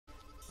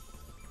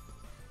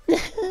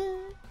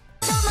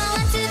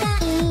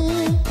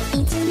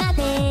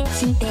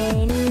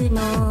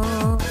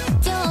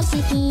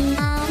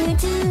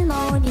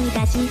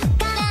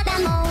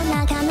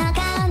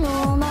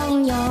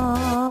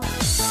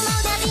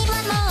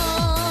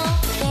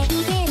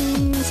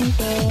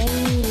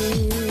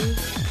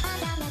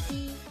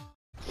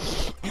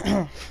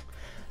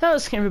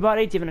How's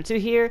everybody?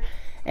 Divinity here,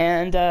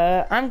 and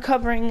I'm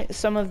covering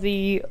some of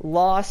the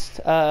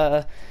lost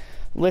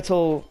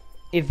little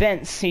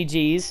event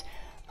CGs.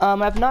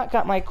 I've not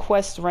got my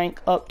quest rank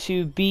up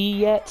to B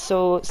yet,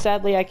 so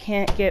sadly I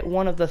can't get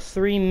one of the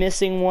 3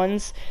 missing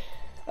ones.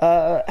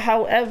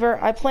 However,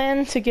 I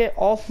plan to get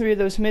all 3 of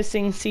those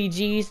missing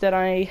CGs that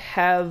I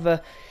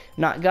have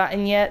not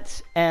gotten yet,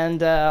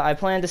 and I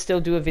plan to still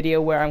do a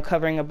video where I'm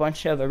covering a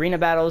bunch of arena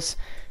battles.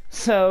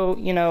 So,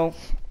 you know,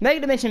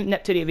 Megadimension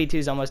Neptunia VII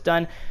is almost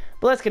done,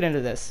 but let's get into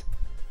this.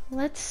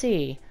 Let's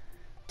see.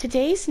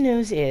 Today's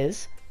news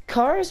is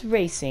Cars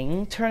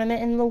Racing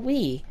Tournament in the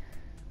Wii.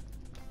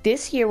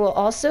 This year will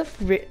also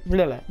feature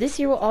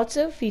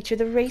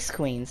the Race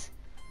Queens.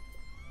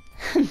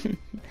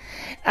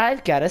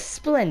 I've got a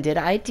splendid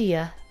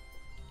idea.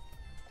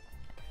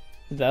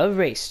 The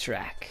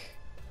racetrack.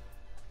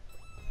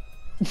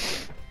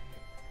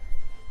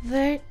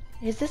 Vert,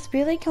 is this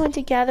really going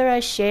to gather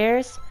our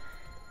shares?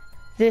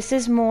 This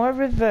is more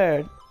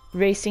revered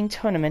racing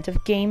tournament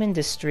of game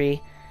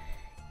industry.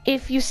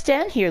 If you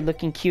stand here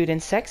looking cute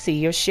and sexy,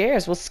 your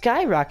shares will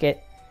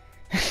skyrocket.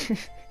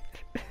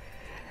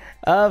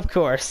 Of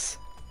course.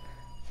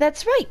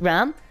 That's right,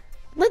 Ram.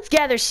 Let's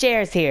gather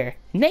shares here.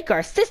 Make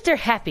our sister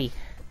happy.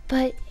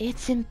 But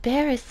it's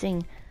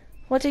embarrassing.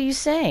 What are you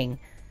saying?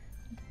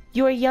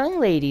 You are young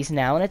ladies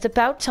now, and it's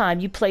about time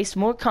you placed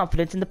more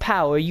confidence in the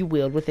power you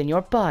wield within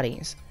your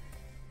bodies.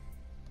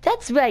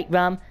 That's right,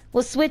 Ram.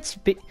 We'll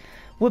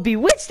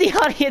bewitch the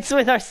audience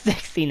with our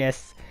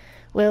sexiness.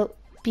 We'll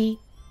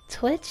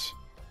twitch?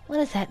 What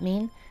does that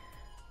mean?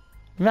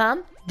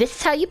 Ram, this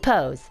is how you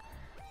pose.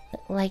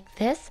 Like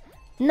this?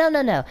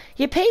 No.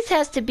 Your pose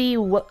has to be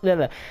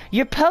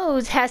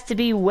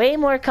way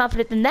more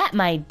confident than that,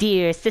 my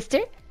dear sister.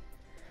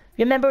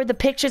 Remember the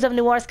pictures of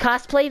Noir's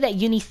cosplay that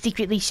Uni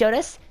secretly showed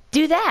us?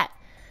 Do that.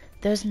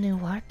 Those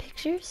Noir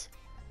pictures?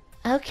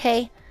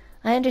 Okay,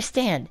 I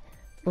understand.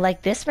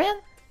 Like this, Ram?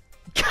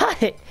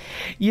 Got it!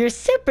 You're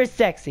super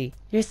sexy!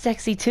 You're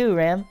sexy too,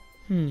 Ram.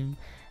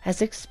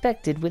 As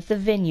expected with the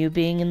venue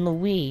being in the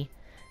Wii.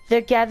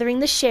 They're gathering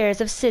the shares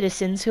of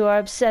citizens who are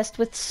obsessed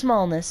with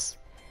smallness.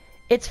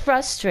 It's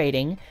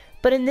frustrating,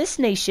 but in this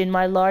nation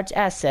my large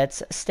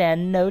assets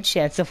stand no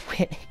chance of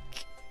winning.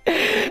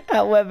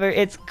 However,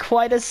 it's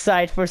quite a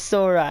sight for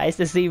sore eyes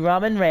to see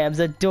Ram and Ram's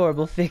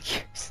adorable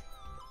figures.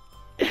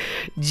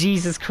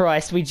 Jesus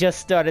Christ, we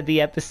just started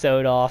the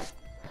episode off.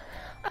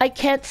 I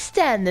can't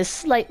stand this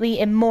slightly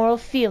immoral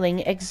feeling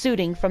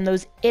exuding from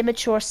those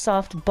immature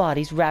soft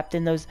bodies wrapped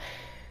in those...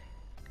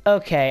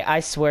 Okay,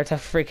 I swear to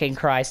freaking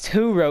Christ,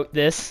 who wrote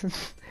this?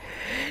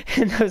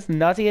 In those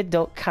naughty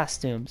adult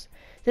costumes.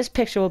 This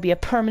picture will be a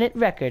permanent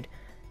record.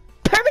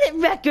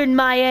 Permanent record,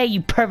 Maya,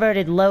 you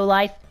perverted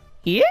lowlife!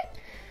 Yeah?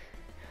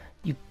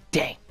 You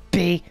dang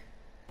bee.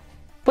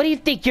 What do you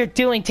think you're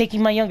doing,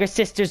 taking my younger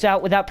sisters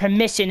out without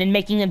permission and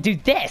making them do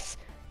this?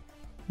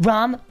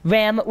 Ram,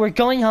 we're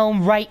going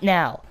home right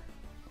now.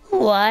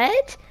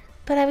 What?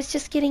 But I was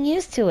just getting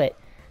used to it.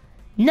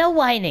 No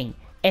whining.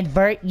 And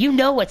Vert, you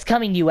know what's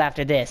coming to you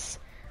after this.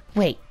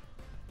 Wait,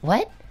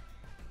 what?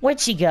 Where'd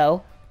she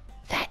go?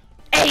 That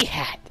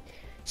A-hat!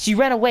 She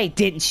ran away,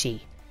 didn't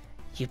she?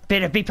 You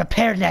better be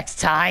prepared next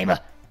time.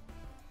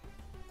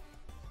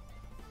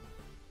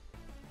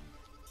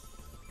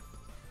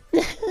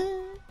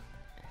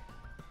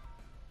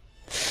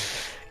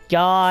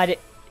 God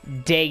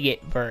dang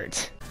it,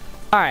 Vert.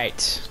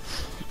 Alright.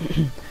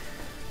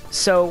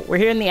 So, we're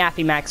here in the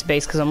Affymax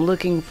base because I'm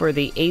looking for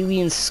the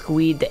Alien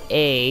Squid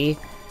A.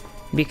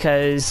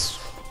 Because,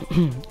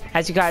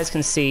 as you guys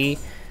can see,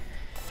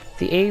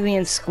 the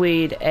Alien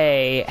Squid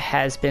A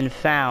has been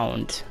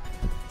found.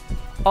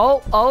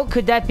 Oh,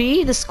 could that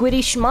be the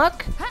Squiddy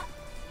Schmuck?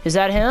 Is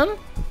that him?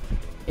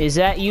 Is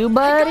that you,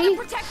 buddy?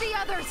 Protect the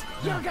others.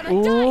 You're gonna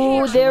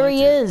Ooh, there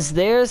he is.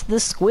 There's the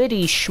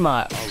Squiddy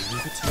Schmuck.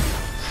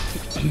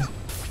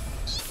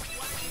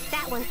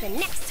 That one's the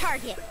next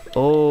target.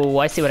 Oh,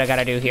 I see what I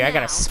gotta do here. I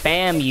gotta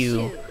spam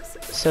you.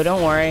 So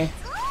don't worry.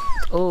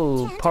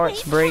 Oh,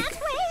 parts break.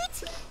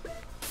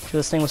 Fill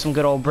this thing with some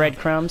good old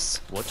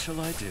breadcrumbs. What shall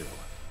I do?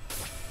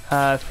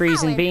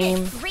 Freeze and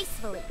beam.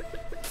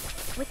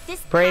 With this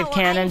Brave power,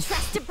 cannon. I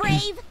trust to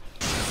brave.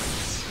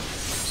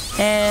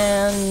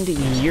 And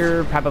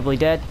you're probably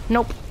dead.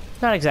 Nope,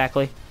 not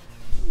exactly.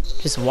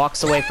 Just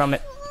walks away from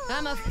it.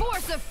 I'm a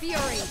force of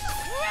fury.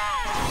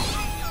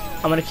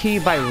 I'm gonna kill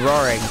you by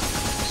roaring.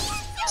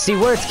 See,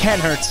 words can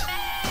hurt.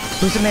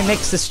 Uzume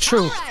makes this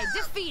true.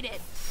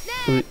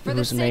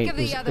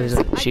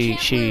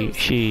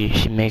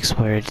 She makes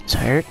words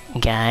hurt,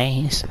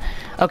 guys.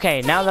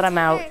 Okay, now that I'm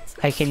out,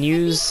 I can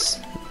use...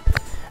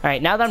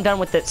 Alright, now that I'm done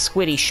with that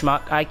Squiddy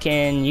Schmuck, I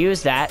can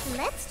use that.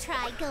 Let's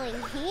try going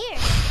here.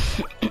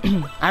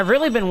 I've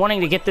really been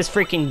wanting to get this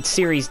freaking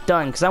series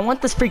done, because I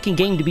want this freaking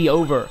game to be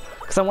over.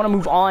 Because I want to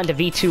move on to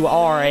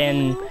V2R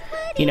and,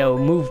 you know,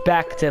 move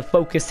back to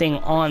focusing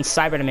on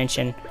Cyber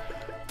Dimension.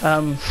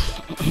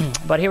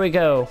 But here we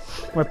go.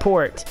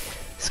 Report.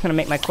 It's gonna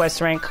make my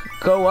quest rank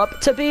go up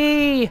to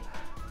B.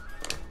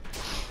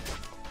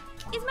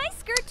 Is my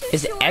skirt too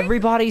Is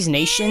everybody's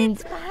nation?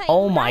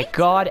 Oh my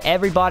god,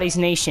 everybody's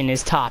nation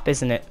is top,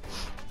 isn't it?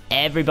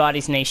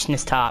 Everybody's nation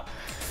is top.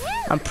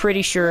 I'm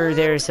pretty sure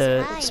there's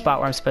a spot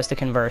where I'm supposed to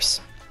converse.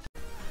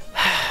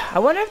 I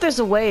wonder if there's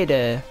a way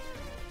to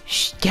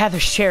gather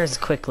shares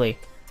quickly.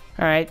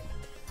 Alright.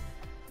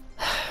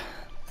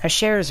 Our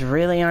shares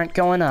really aren't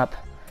going up.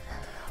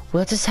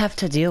 We'll just have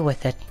to deal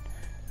with it.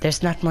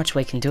 There's not much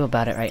we can do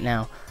about it right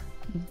now.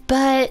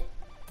 But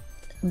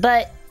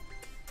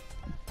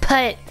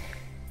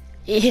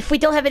if we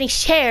don't have any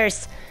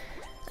shares,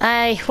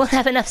 I won't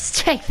have enough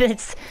strength and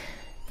it's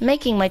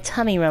making my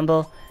tummy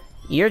rumble.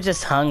 You're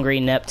just hungry,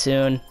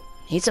 Neptune.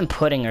 Eat some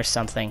pudding or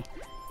something.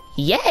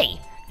 Yay!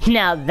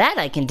 Now that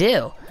I can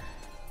do.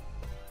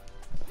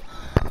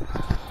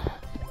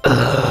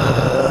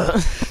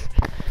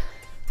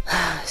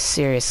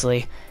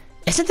 Seriously.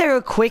 Isn't there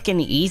a quick and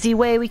easy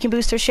way we can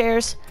boost our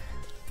shares?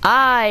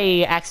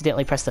 I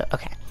accidentally pressed the...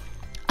 Okay.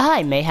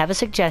 I may have a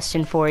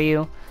suggestion for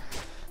you.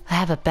 I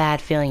have a bad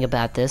feeling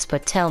about this,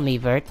 but tell me,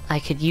 Vert. I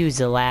could use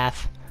a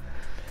laugh.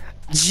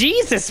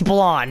 Jesus,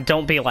 Blonde!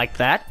 Don't be like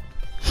that.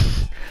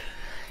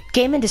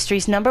 Game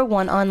industry's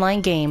 #1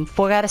 online game,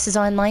 Four Goddesses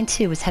Online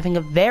 2, is having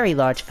a very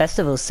large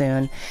festival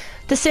soon.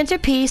 The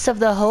centerpiece of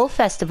the whole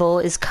festival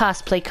is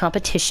cosplay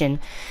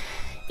competition.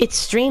 It's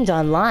streamed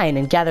online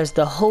and gathers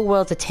the whole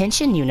world's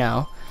attention, you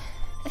know.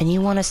 And you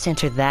want us to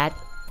enter that?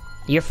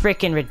 You're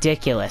freaking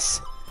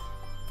ridiculous.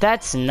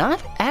 That's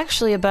not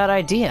actually a bad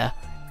idea.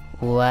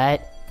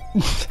 What?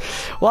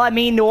 Well, I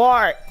mean,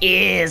 Noir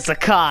is a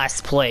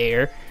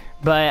cosplayer.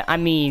 But, I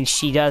mean,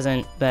 she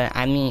doesn't. But,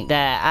 I mean,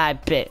 I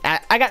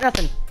got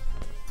nothing.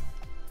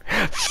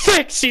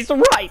 Frick, she's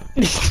right!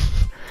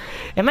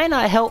 It might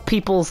not help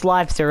people's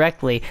lives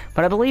directly,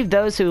 but I believe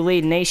those who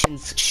lead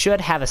nations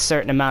should have a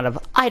certain amount of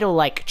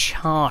idol-like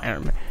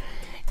charm.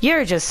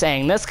 You're just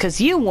saying this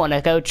because you want to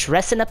go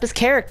dressing up as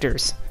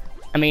characters.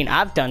 I mean,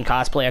 I've done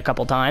cosplay a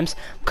couple times.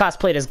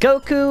 Cosplayed as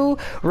Goku,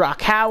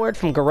 Rock Howard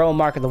from Garo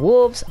Mark of the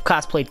Wolves,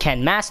 cosplayed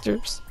Ken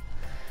Masters.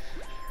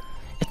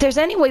 If there's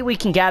any way we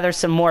can gather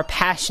some more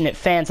passionate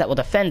fans that will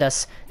defend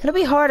us, it'll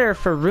be harder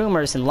for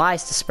rumors and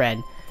lies to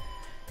spread.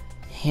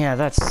 Yeah,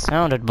 that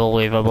sounded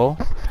believable.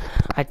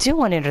 I do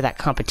want to enter that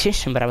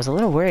competition, but I was a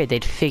little worried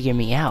they'd figure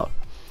me out.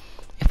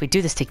 If we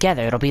do this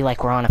together, it'll be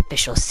like we're on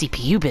official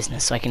CPU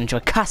business, so I can enjoy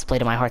cosplay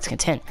to my heart's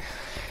content.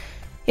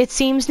 It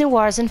seems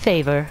Noir's in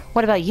favor.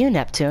 What about you,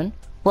 Neptune?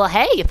 Well,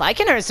 hey, if I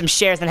can earn some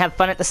shares and have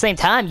fun at the same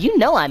time, you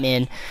know I'm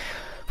in.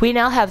 We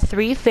now have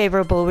 3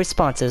 favorable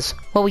responses.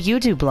 What will you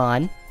do,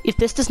 Blonde? If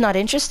this does not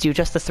interest you,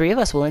 just the 3 of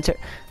us will enter.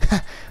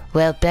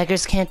 Well,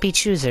 beggars can't be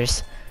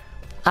choosers.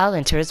 I'll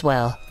enter as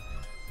well.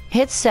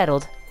 It's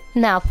settled.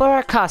 Now for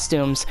our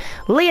costumes.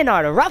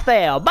 Leonardo,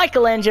 Raphael,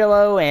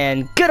 Michelangelo,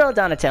 and good old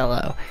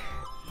Donatello.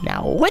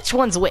 Now, which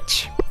one's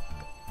which?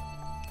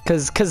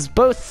 Cause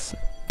both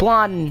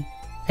Blonde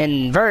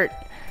and Vert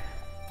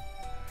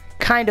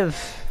kind of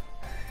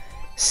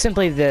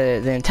simply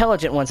the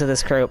intelligent ones of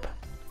this group.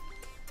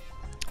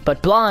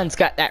 But Blonde's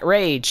got that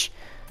rage.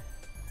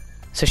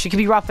 So she could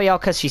be Raphael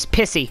because she's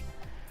pissy.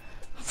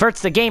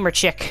 Vert's the gamer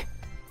chick.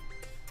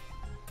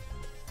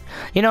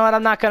 You know what?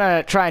 I'm not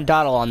gonna try and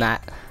dawdle on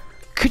that.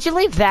 Could you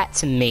leave that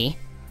to me?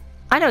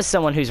 I know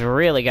someone who's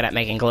really good at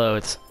making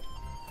clothes.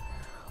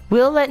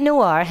 We'll let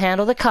Noir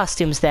handle the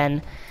costumes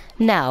then.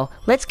 Now,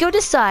 let's go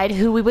decide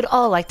who we would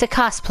all like to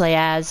cosplay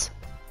as.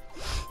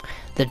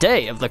 The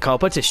day of the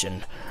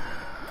competition.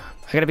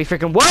 I gotta be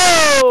freaking...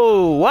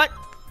 Whoa! What?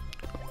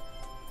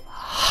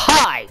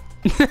 Hi!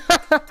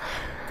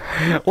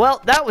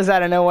 Well, that was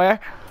out of nowhere.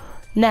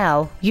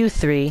 Now, you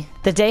 3,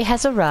 the day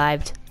has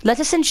arrived. Let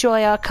us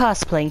enjoy our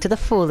cosplaying to the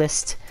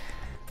fullest.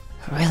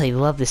 I really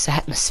love this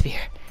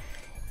atmosphere.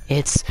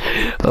 It's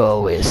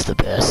always the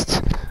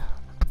best.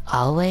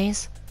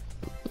 Always?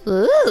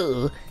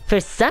 Ooh, for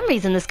some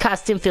reason this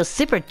costume feels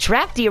super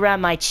drafty around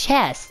my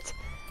chest.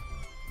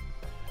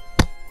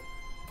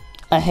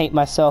 I hate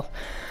myself.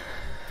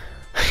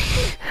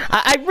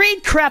 I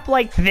read crap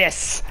like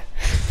this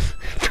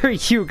for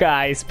you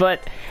guys,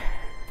 but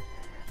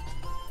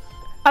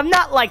I'm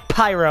not like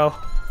Pyro.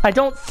 I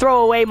don't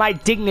throw away my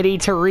dignity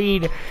to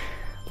read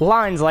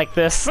lines like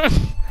this.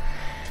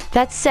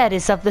 That set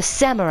is of the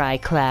samurai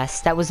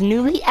class that was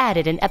newly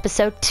added in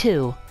episode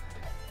 2.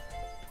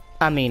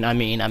 I mean,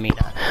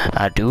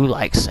 I do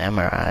like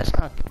samurais.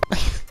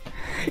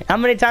 How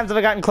many times have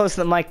I gotten close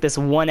to the mic this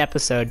one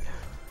episode?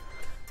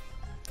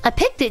 I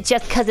picked it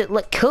just because it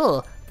looked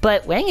cool,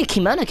 but wearing a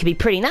kimono could be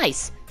pretty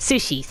nice.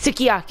 Sushi,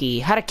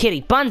 sukiyaki,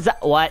 harakiri, banzai.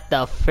 What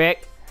the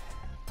frick?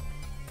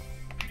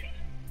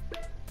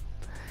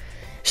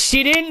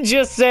 She didn't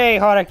just say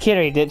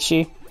harakiri, did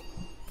she?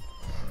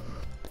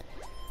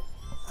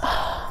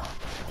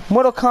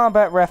 Mortal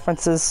Kombat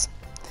references.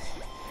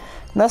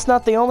 And that's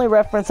not the only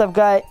reference I've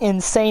got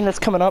insane that's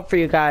coming up for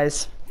you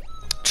guys.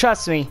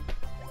 Trust me.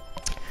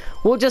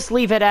 We'll just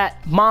leave it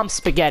at Mom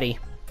Spaghetti.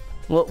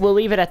 We'll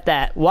leave it at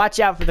that. Watch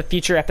out for the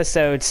future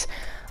episodes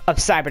of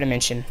Cyber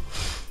Dimension.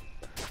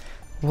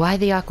 Why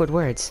the awkward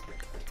words?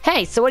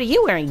 Hey, so what are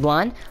you wearing,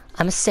 Blonde?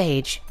 I'm a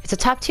sage. It's a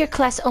top-tier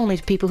class only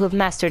to people who have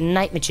mastered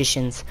night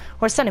magicians,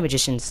 or sunny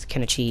magicians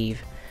can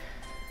achieve.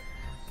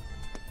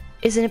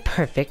 Isn't it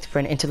perfect for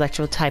an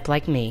intellectual type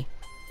like me?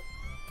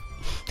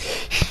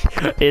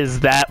 Is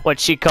that what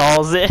she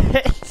calls it?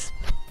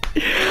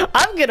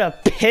 I'm gonna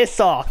piss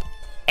off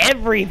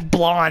every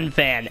blonde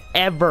fan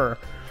ever.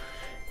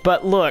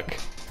 But look,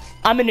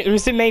 I'm an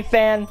Usume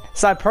fan,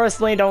 so I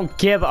personally don't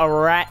give a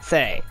rat's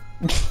say.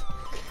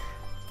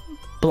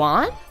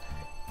 Blonde?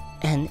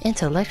 An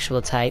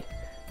intellectual type?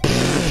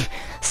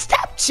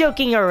 Stop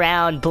joking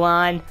around,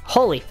 blonde.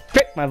 Holy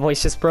frick, my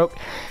voice just broke.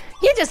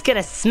 You're just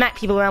gonna smack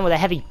people around with a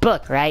heavy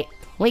book, right?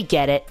 We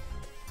get it.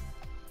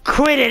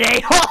 Quit it,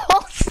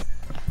 a-holes!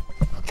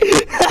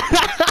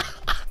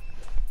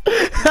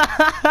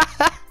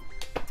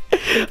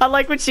 I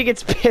like when she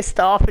gets pissed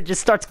off and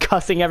just starts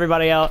cussing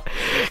everybody out.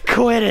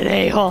 Quit it,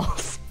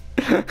 a-holes!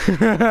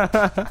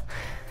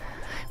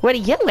 What are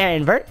you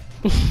wearing, Vert?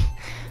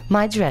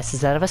 My dress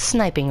is that of a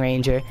sniping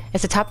ranger.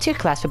 It's a top-tier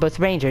class for both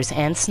rangers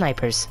and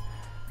snipers.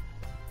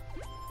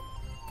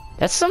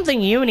 That's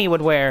something Uni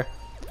would wear.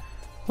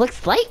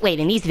 Looks lightweight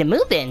and easy to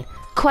move in.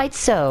 Quite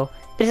so.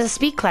 It is a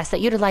speed class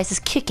that utilizes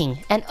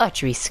kicking and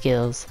archery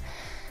skills.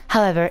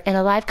 However, in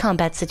a live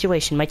combat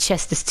situation, my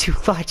chest is too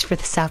large for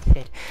this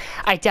outfit.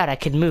 I doubt I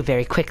could move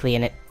very quickly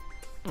in it.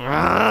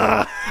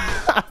 God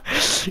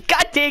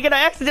dang it,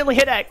 I accidentally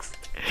hit X.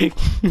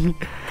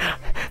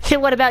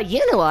 Then what about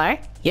you, Noir?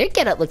 Your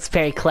getup looks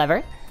very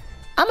clever.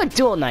 I'm a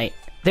dual knight.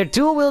 They're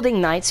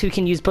dual-wielding knights who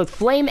can use both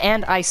flame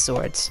and ice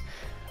swords.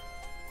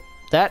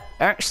 That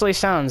actually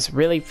sounds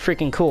really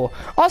freaking cool.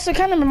 Also,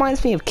 kind of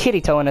reminds me of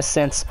Kirito in a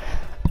sense.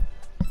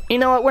 You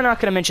know what? We're not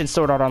going to mention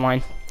Sword Art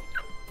Online.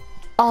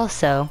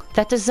 Also,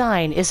 that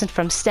design isn't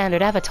from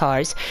standard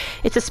avatars.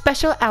 It's a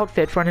special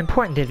outfit for an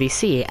important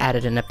NPC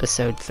added in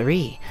episode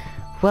 3.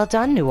 Well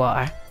done,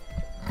 Noir.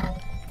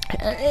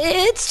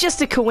 It's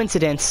just a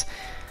coincidence.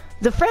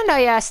 The friend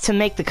I asked to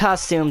make the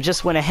costume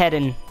just went ahead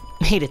and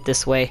made it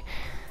this way.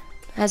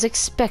 As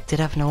expected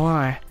of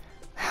Noir.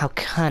 How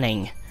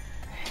cunning.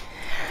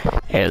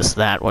 Is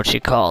that what she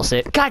calls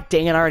it? God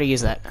dang it, I already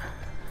used that.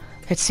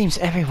 It seems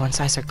everyone's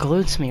eyes are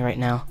glued to me right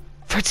now.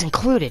 Fritz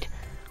included.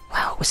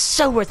 Wow, it was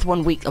so worth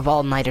 1 week of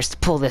all-nighters to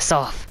pull this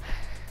off.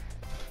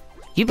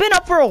 You've been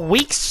up for a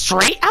week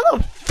straight? How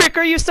the frick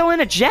are you so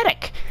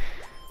energetic?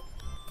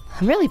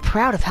 I'm really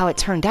proud of how it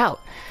turned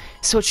out.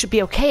 So it should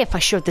be okay if I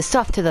showed this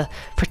off to the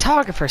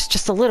photographers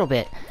just a little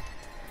bit.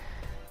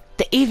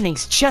 The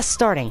evening's just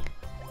starting.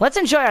 Let's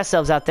enjoy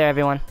ourselves out there,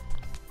 everyone.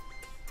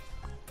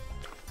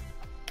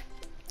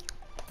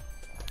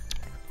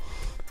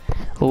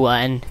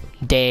 One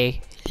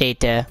day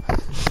later.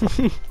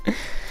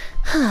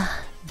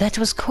 That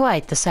was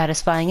quite the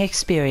satisfying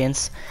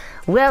experience.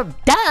 Well,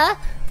 duh!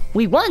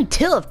 We won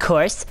too, of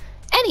course.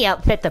 Any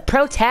outfit the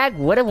pro tag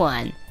would've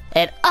won.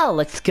 It all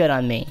looks good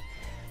on me.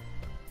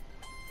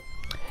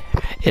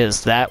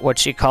 Is that what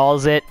she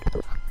calls it?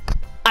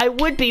 I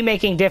would be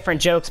making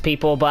different jokes,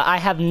 people, but I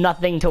have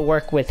nothing to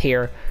work with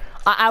here.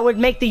 I would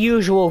make the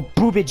usual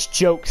boobage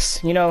jokes,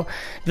 you know,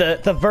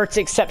 the Vert's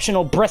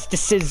exceptional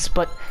breastises,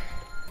 but...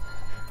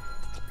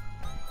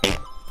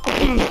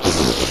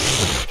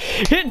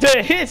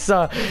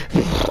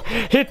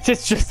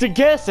 It's just a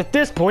guess at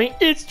this point.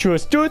 It's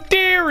just a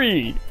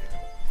theory.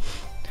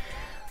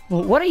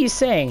 What are you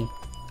saying?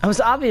 I was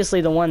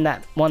obviously the one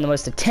that won the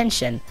most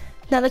attention.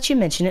 Now that you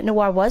mention it,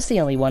 Noir was the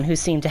only one who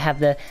seemed to have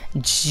the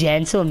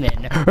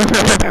gentleman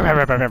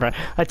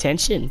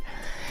attention.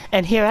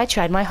 And here I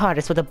tried my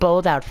hardest with a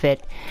bold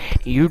outfit.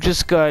 You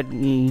just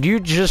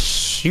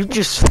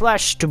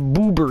flashed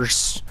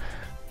boobers.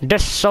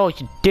 That's all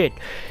you did.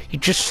 You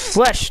just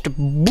flashed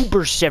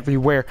boobers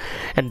everywhere,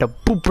 and the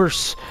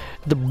boobers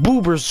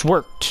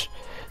worked.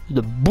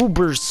 The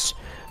boobers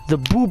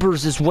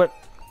is what.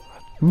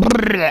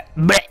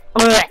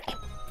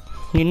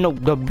 You know,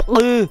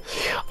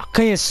 I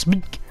can't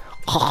speak.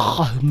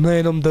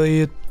 Man, I'm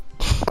dead.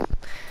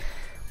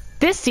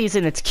 This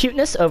season, it's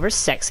cuteness over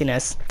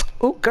sexiness.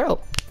 Ooh,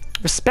 girl,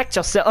 respect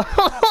yourself.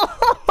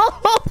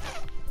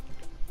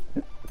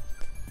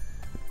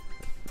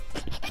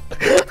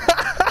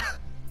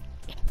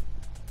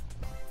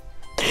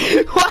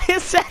 Why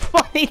is that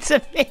funny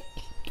to me?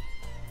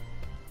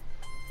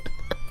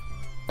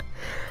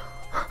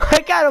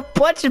 I got a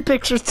bunch of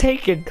pictures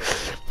taken,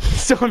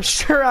 so I'm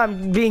sure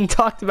I'm being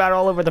talked about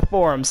all over the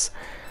forums.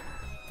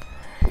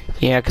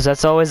 Yeah, because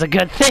that's always a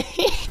good thing.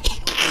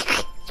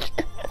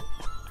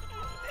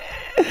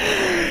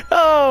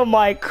 Oh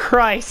my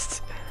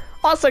Christ.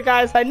 Also,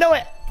 guys, I know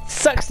it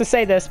sucks to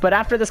say this, but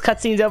after this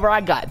cutscene's over,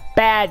 I got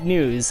bad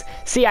news.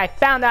 See, I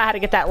found out how to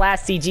get that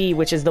last CG,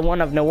 which is the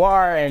one of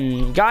Noir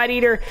and God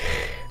Eater,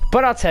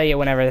 but I'll tell you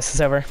whenever this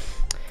is over.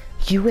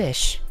 You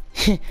wish.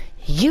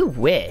 You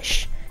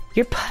wish.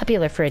 You're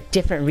popular for a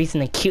different reason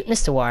than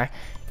cuteness, Noir.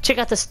 Check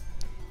out this...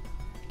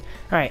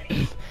 Alright.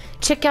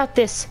 Check out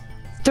this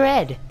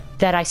thread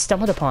that I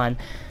stumbled upon.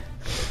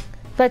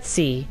 Let's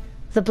see.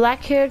 The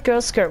black-haired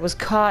girl's skirt was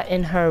caught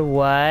in her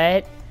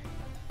what?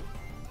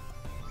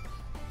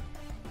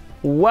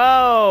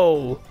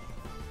 Whoa!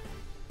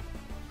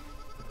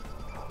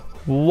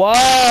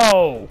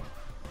 Whoa!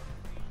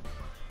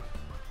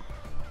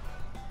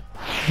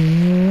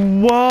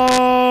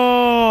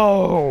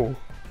 Whoa!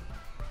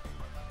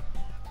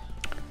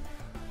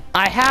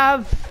 I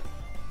have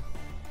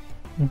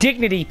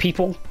dignity,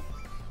 people.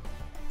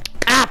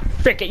 Ah,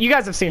 frick it. You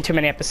guys have seen too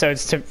many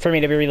episodes for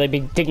me to be really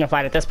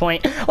dignified at this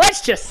point.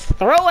 Let's just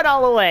throw it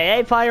all away,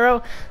 eh,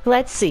 Pyro?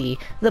 Let's see.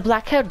 The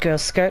black-haired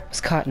girl's skirt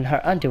was caught in her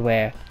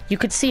underwear. You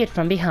could see it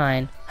from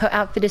behind. Her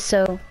outfit is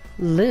so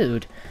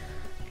lewd.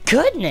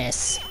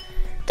 Goodness!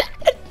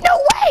 No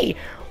way!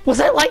 Was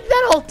I like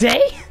that all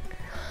day?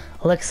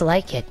 Looks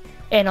like it.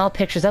 And all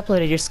pictures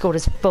uploaded, your skirt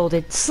is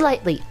folded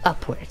slightly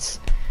upwards.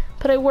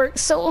 But I worked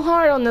so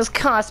hard on this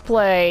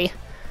cosplay.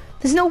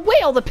 There's no way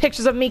all the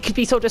pictures of me could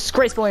be so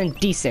disgraceful and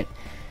indecent.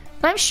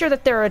 I'm sure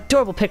that there are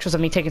adorable pictures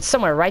of me taken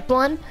somewhere, right,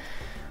 Blonde?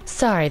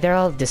 Sorry, they're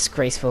all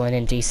disgraceful and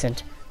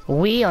indecent.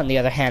 We, on the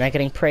other hand, are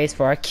getting praised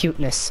for our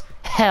cuteness.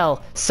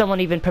 Hell, someone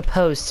even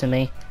proposed to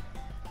me.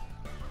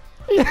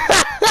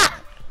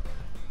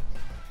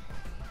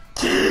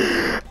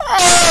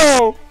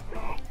 Oh!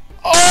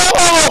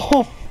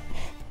 Oh!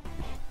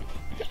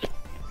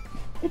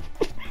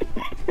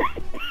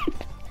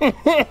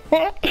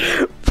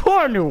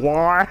 Poor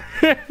Noir.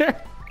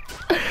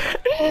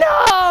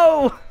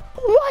 No!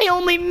 Why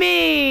only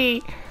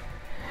me?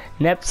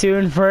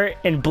 Neptune, Vert,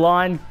 and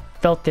Blonde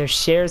felt their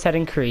shares had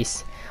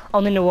increased.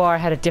 Only Noir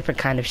had a different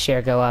kind of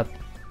share go up.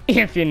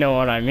 If you know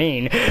what I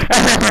mean.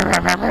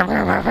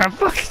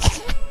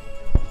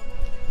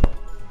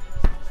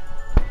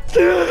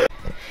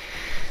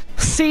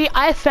 See,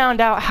 I found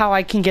out how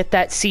I can get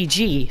that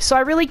CG, so I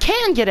really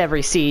can get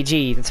every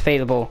CG that's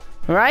available,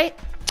 right?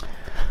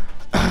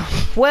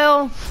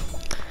 Well,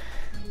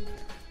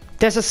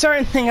 there's a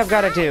certain thing I've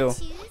got to do.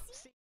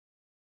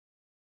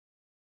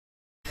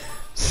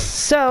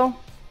 So,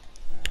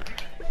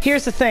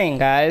 here's the thing,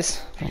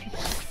 guys.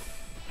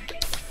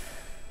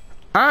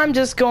 I'm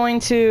just going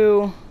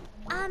to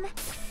I'm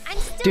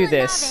still do a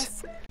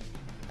this. novice.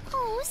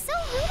 Oh, so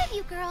rude of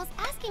you girls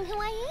asking who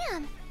I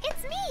am.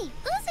 It's me,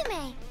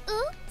 Uzume.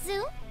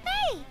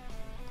 Uzume.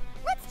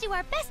 Let's do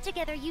our best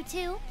together, you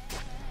two.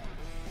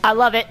 I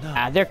love it.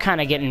 They're kind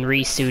of getting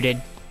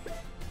resuited.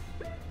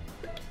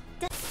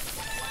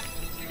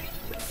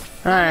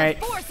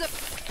 Alright.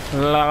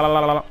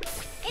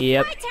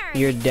 Yep,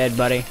 you're dead,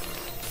 buddy.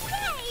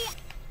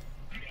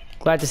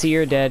 Glad to see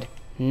you're dead.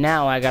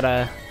 Now I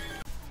gotta...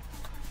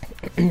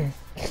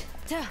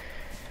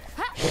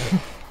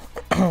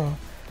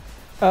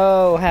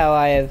 Oh, how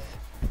I have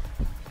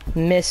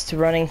missed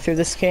running through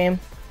this game.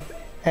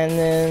 And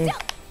then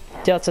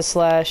Delta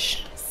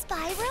Slash.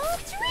 Spiral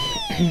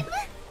Dream!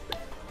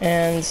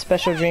 And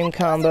Special Dream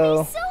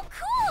combo. So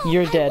cool.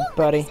 You're dead,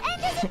 buddy.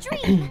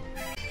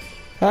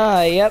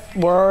 Ah, yep,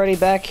 we're already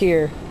back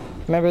here.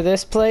 Remember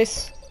this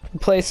place? The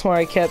place where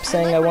I kept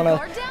saying I want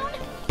to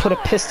put a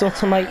pistol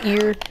to my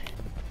ear?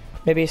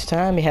 Maybe it's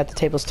time we had the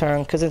tables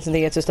turned, because it's in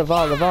the answers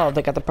evolved.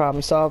 I got the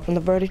problem solved. When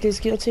the verdict is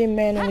guilty,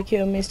 man, and they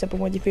kill me. Step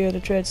when you feel the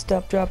tread,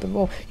 stop, drop, and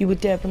roll. You were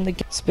dead from the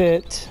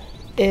spit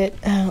it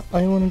out.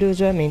 All you want to do is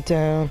drag me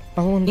down.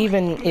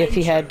 Even if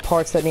he had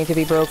parts that need to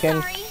be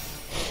broken.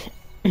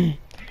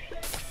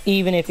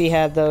 Even if he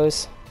had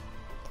those.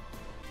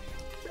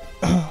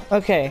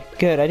 Okay,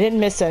 good. I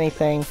didn't miss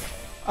anything.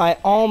 I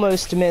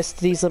almost missed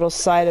these little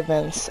side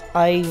events.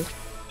 I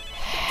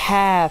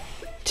have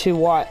to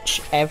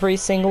watch every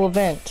single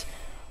event.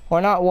 Or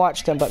not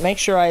watch them, but make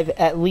sure I've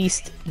at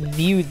least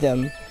viewed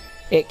them.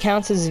 It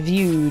counts as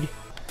viewed.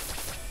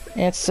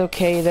 It's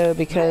okay though,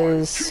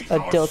 because a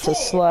Delta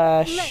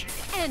Slash.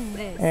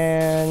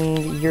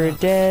 And you're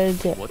dead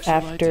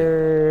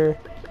after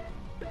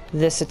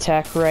this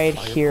attack right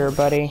here,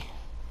 buddy.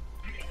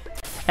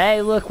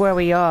 Hey, look where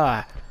we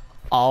are.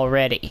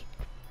 Already.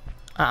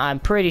 I'm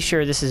pretty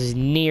sure this is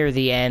near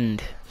the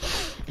end.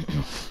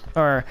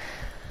 Or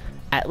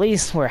at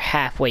least we're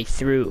halfway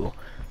through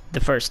the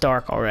first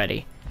arc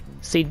already.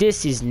 See,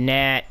 this is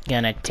not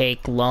gonna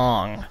take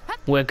long.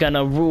 We're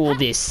gonna rule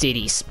this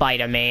city,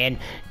 Spider-Man.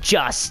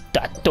 Just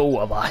the two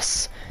of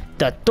us.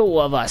 The two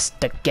of us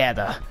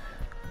together.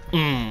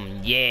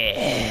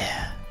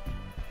 Yeah.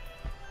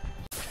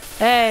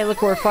 Hey,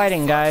 look, we're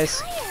fighting,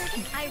 guys.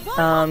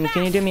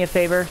 Can you do me a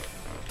favor?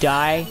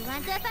 Die.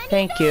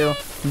 Thank you.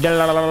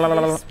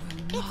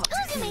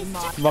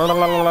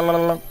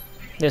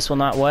 This will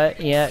not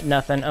what? Yeah,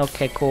 nothing.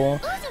 Okay, cool.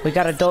 We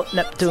got adult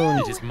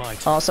Neptune.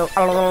 Also,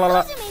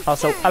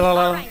 also,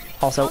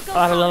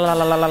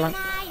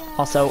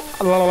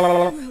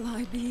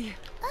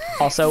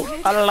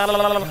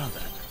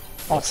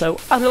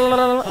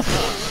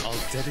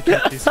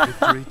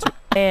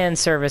 fan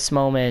service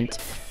moment.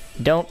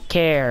 Don't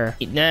care.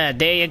 Nah,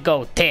 there you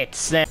go,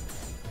 tits.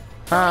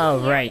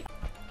 Alright.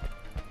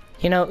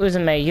 You know,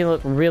 Uzume, you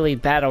look really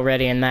battle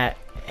ready in that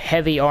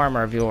heavy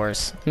armor of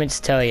yours. Let me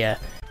just tell you.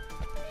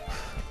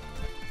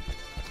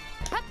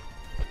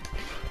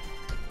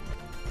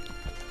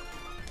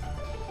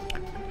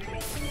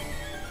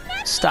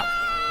 Stop.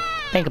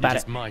 Think about it.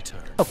 It's my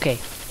turn. Okay.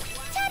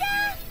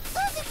 Ta-da!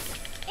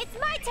 It's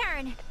my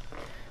turn.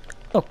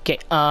 Okay,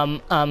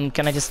 can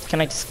I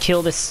just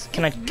kill this?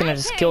 Can I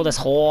just kill this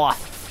whore?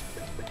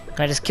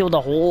 Can I just kill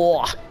the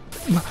whore?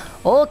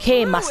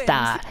 Okay,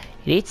 master.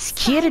 Let's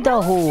kill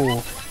the whore.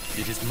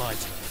 It is my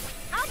turn.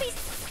 I'll be...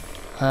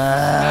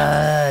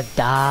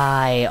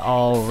 Die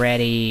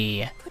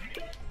already.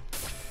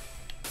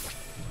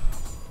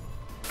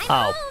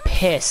 Oh,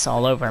 piss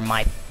all over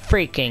my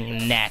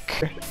freaking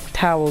neck.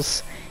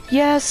 Towels.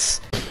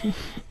 Yes.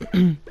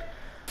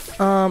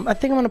 I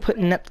think I'm gonna put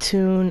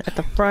Neptune at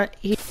the front.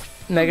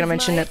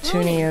 Megadimension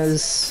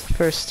Neptunia's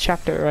first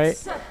chapter,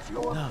 right?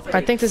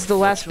 I think this is the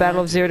last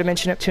battle of Zero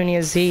Dimension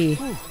Neptunia Z.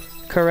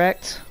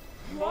 Correct?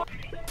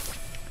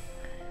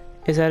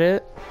 Is that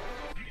it?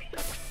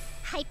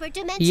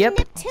 Hyperdimension Yep,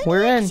 Neptunia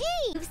we're in.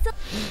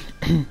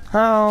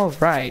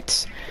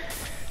 Alright.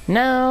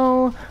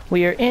 Now,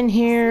 we are in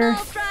here,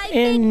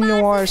 in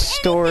Noir's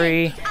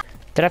story.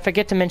 Did I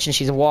forget to mention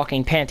she's a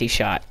walking panty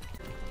shot?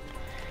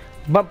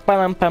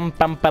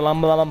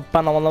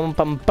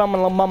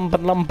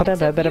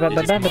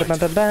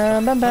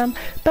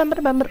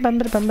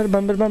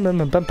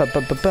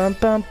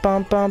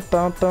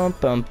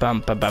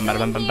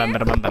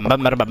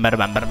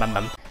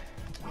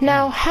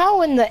 Now,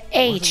 how in the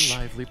H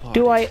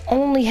do I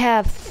only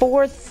have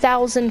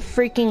 4,000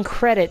 freaking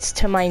credits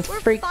to my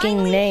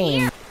freaking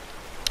name?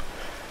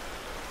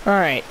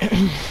 Alright,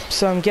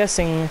 so I'm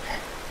guessing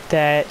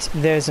that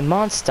there's a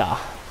monster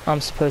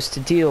I'm supposed to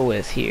deal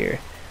with here.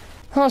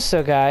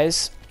 Also,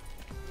 guys,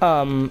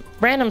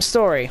 random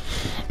story.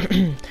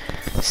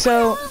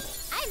 So,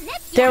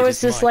 there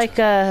was this, like,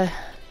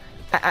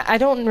 I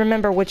don't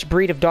remember which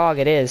breed of dog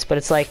it is, but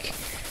it's like,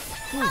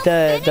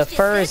 the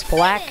fur is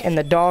black and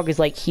the dog is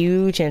like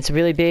huge and it's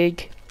really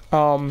big.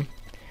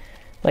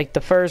 Like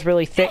the fur is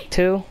really thick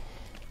too.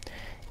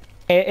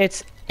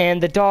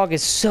 And the dog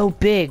is so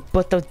big,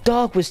 but the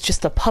dog was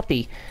just a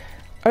puppy.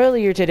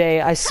 Earlier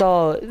today I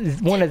saw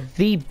one of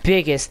the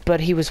biggest, but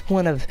he was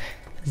one of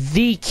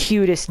the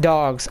cutest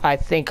dogs I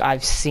think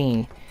I've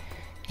seen.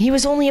 He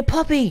was only a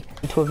puppy.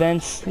 To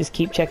events, just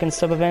keep checking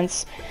sub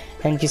events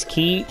and just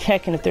keep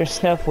checking if there's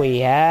stuff we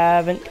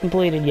haven't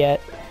completed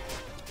yet.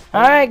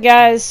 Alright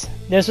guys,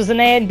 this was an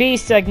A and B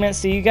segment,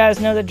 so you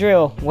guys know the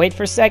drill. Wait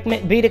for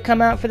segment B to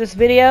come out for this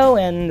video,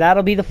 and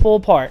that'll be the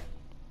full part.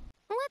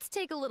 Let's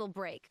take a little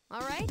break,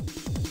 alright?